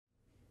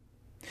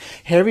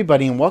Hey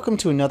everybody, and welcome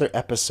to another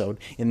episode.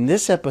 In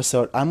this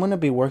episode, I'm going to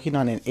be working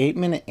on an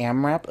 8-minute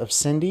AMRAP of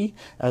Cindy,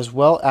 as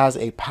well as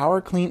a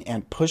power clean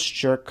and push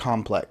jerk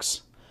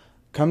complex.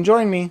 Come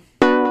join me.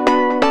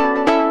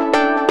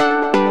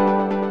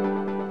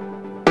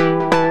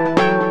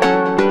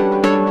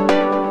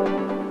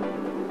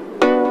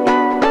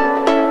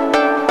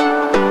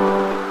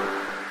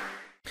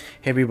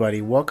 Hey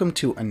everybody, welcome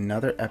to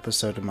another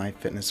episode of my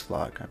fitness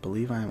vlog. I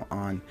believe I'm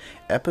on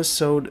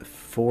episode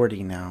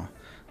 40 now.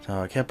 So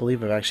I can't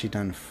believe I've actually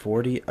done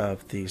 40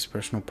 of these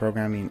personal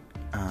programming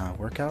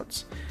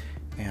workouts.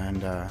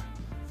 And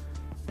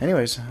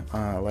anyways,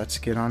 let's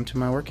get on to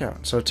my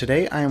workout. So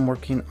today I am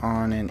working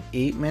on an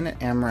 8-minute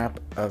AMRAP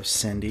of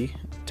Cindy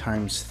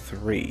times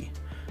 3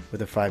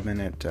 with a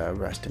 5-minute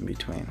rest in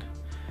between.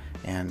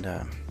 And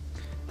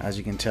as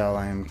you can tell,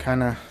 I am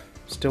kind of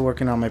still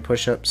working on my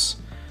push-ups.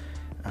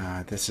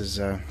 This is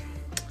a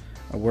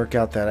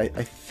workout that I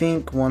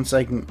think once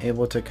I'm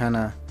able to kind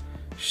of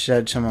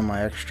shed some of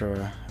my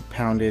extra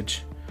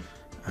poundage,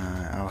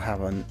 I'll have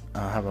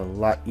a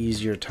lot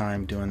easier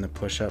time doing the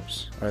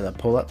push-ups or the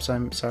pull-ups.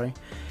 I'm sorry,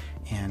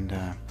 and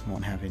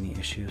won't have any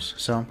issues.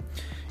 So,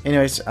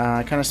 anyways,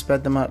 I kind of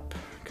sped them up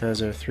because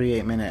they're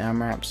 3 8-minute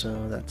AMRAPs,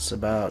 so that's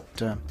about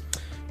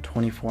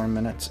 24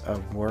 minutes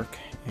of work,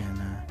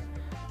 and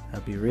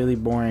that'd be really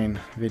boring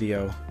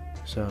video.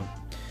 So,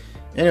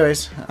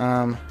 anyways,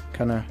 kind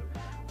of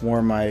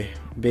wore my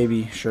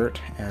baby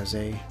shirt as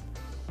a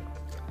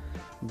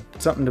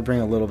something to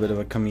bring a little bit of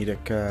a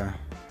comedic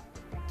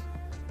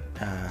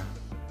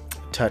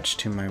touch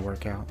to my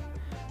workout.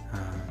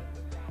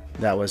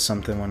 That was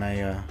something when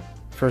I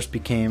first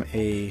became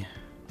a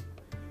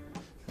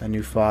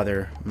new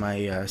father.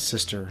 My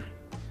sister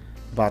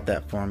bought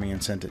that for me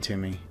and sent it to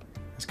me.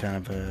 It's kind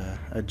of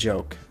a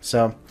joke.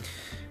 So,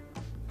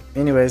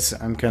 anyways,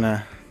 I'm kind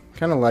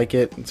of like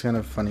it. It's kind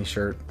of a funny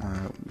shirt.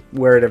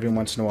 Wear it every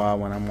once in a while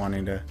when I'm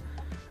wanting to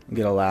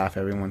get a laugh.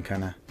 Everyone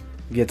kind of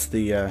gets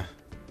the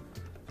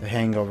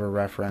Hangover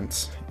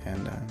reference,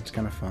 and it's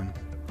kind of fun.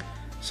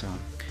 So,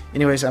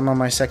 anyways, I'm on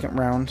my second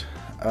round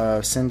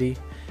of Cindy,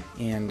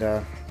 and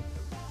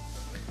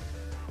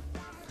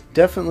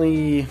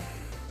definitely,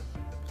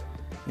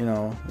 you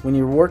know, when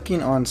you're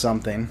working on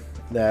something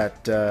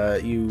that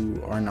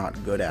you are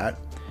not good at,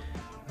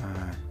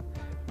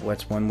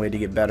 what's one way to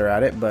get better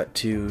at it but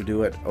to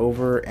do it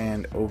over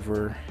and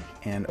over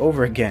and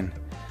over again.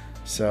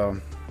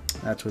 So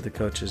that's what the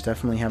coach is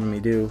definitely having me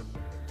do,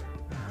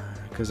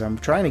 because I'm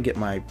trying to get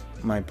my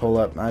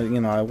pull-up.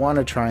 I want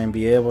to try and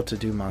be able to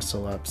do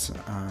muscle ups,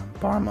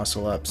 bar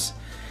muscle ups,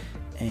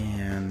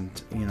 and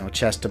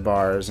chest to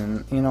bars,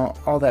 and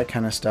all that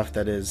kind of stuff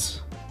that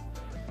is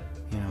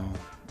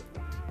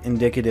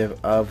indicative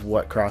of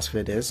what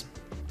CrossFit is.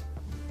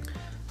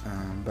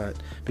 But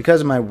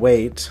because of my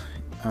weight,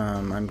 I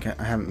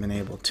haven't been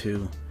able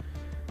to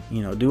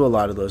do a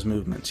lot of those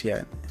movements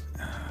yet,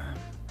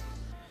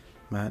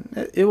 but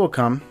it will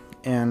come.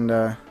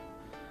 And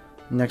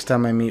next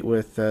time I meet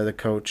with the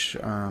coach,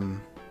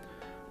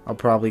 I'll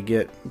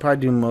probably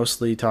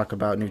mostly talk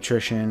about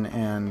nutrition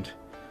and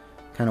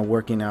kind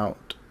of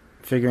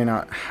figuring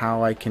out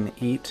how I can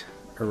eat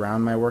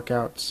around my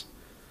workouts,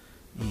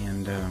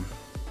 and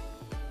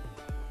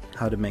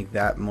how to make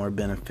that more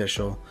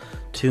beneficial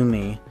to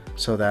me,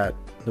 so that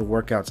the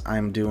workouts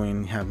I'm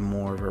doing have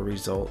more of a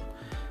result.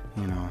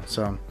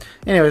 So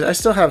anyways, I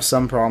still have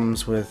some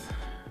problems with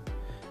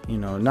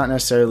not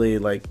necessarily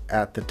like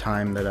at the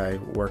time that I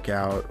work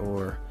out,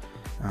 or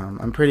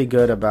I'm pretty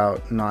good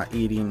about not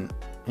eating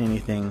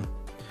anything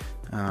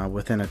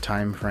within a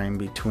time frame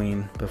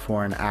between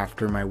before and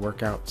after my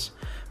workouts.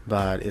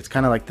 But it's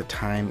kind of like the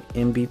time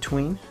in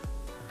between,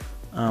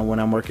 when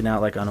I'm working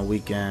out, like on a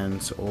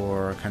weekends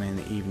or kind of in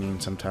the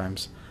evening,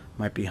 sometimes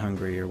might be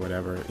hungry or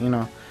whatever,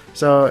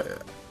 so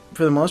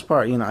for the most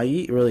part, I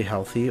eat really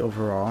healthy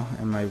overall,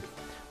 and my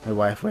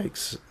wife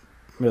makes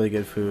really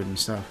good food and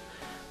stuff.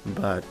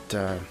 But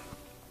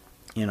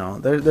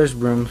there's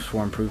room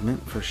for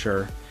improvement for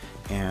sure,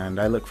 and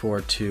I look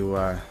forward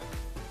to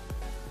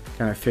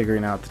kind of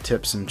figuring out the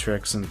tips and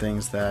tricks and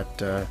things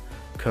that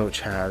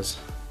coach has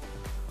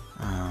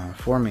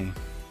for me.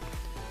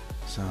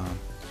 So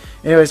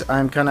anyways,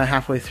 I'm kind of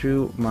halfway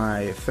through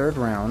my third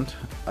round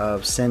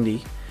of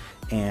Cindy,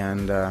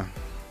 and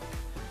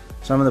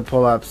some of the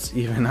pull-ups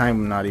even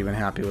I'm not even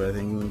happy with,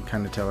 and you can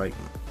kind of tell, like,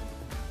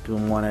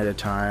 doing one at a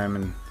time,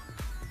 and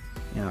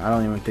I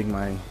don't even think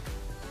my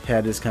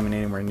head is coming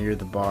anywhere near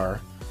the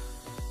bar.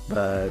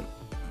 But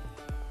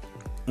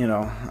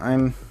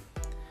I'm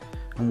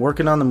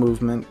working on the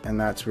movement, and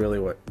that's really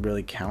what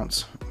really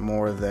counts,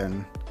 more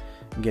than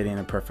getting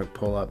a perfect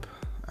pull-up.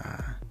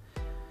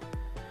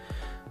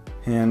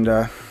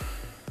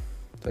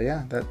 So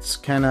yeah, that's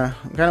kind of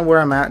where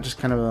I'm at. Just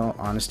kind of a little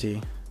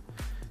honesty.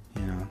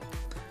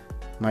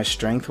 My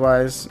strength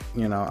wise,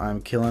 I'm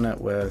killing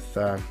it with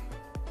I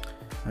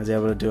was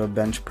able to do a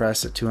bench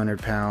press at 200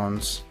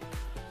 pounds,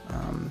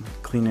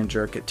 clean and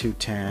jerk at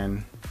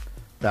 210,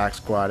 back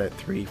squat at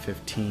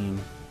 315,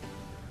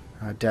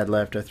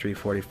 deadlift at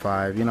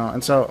 345, you know.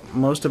 And so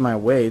most of my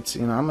weights,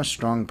 you know, I'm a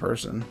strong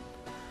person,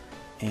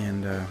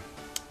 and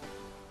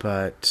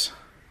but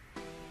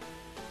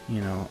you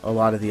know, a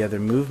lot of the other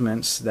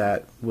movements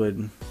that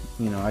would,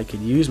 you know, I could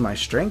use my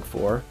strength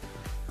for,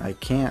 I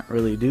can't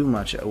really do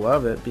much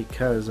of it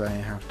because I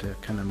have to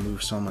kind of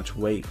move so much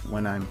weight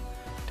when I'm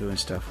doing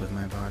stuff with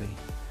my body.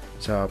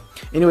 So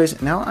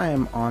anyways, now I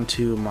am on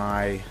to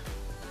my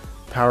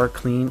power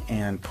clean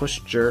and push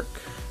jerk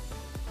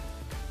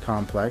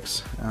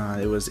complex.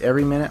 It was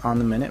every minute on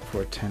the minute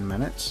for 10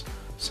 minutes.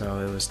 So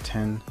it was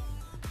 10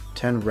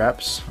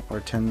 reps or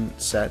 10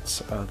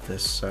 sets of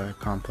this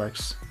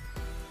complex.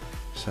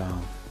 So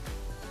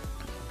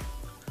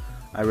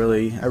I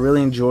really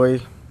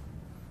enjoy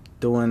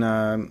doing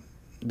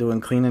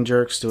clean and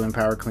jerks, doing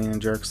power clean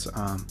and jerks.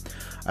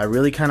 I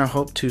really kind of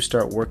hope to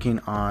start working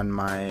on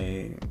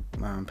my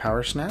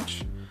power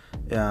snatch.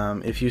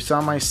 If you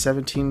saw my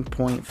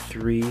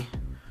 17.3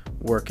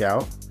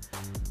 workout,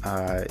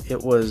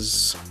 it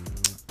was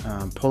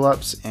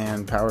pull-ups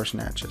and power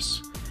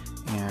snatches,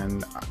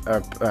 and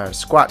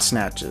squat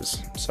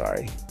snatches,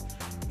 sorry.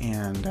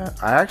 And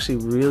I actually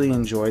really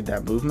enjoyed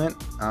that movement.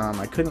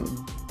 I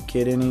couldn't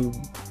get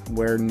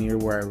anywhere near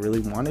where I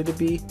really wanted to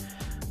be,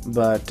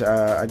 but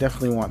I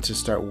definitely want to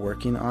start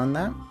working on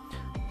that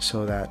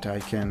so that I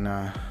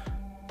can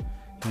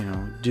you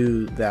know,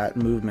 do that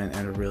movement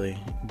at a really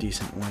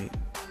decent weight.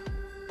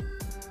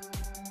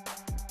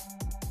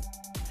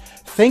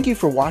 Thank you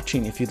for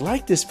watching. If you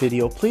liked this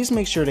video, please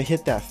make sure to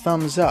hit that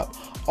thumbs up.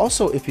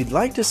 Also, if you'd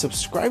like to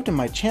subscribe to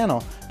my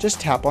channel, just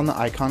tap on the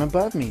icon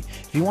above me.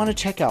 If you want to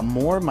check out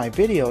more of my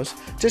videos,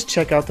 just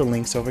check out the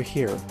links over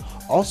here.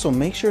 Also,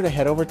 make sure to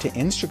head over to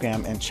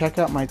Instagram and check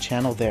out my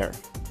channel there.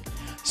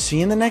 See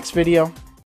you in the next video.